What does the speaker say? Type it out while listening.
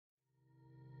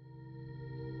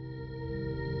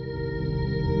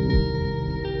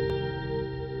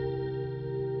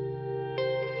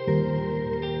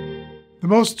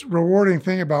most rewarding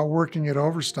thing about working at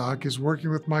Overstock is working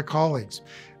with my colleagues.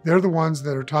 They're the ones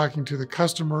that are talking to the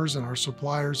customers and our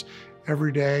suppliers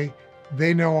every day.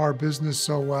 They know our business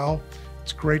so well.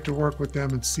 It's great to work with them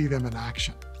and see them in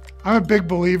action. I'm a big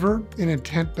believer in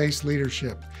intent-based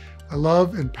leadership. I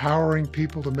love empowering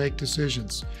people to make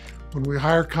decisions. When we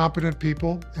hire competent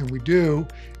people, and we do,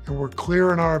 and we're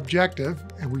clear in our objective,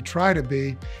 and we try to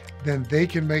be, then they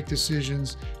can make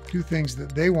decisions, do things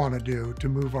that they want to do to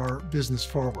move our business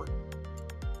forward.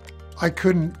 I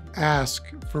couldn't ask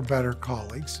for better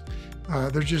colleagues.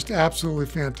 They're just absolutely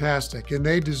fantastic, and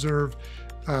they deserve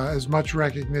as much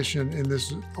recognition in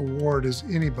this award as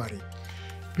anybody.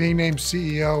 Being named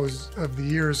CEO of the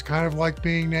Year is kind of like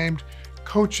being named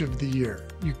Coach of the Year.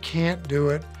 You can't do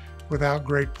it without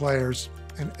great players,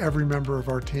 and every member of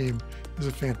our team is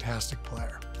a fantastic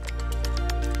player.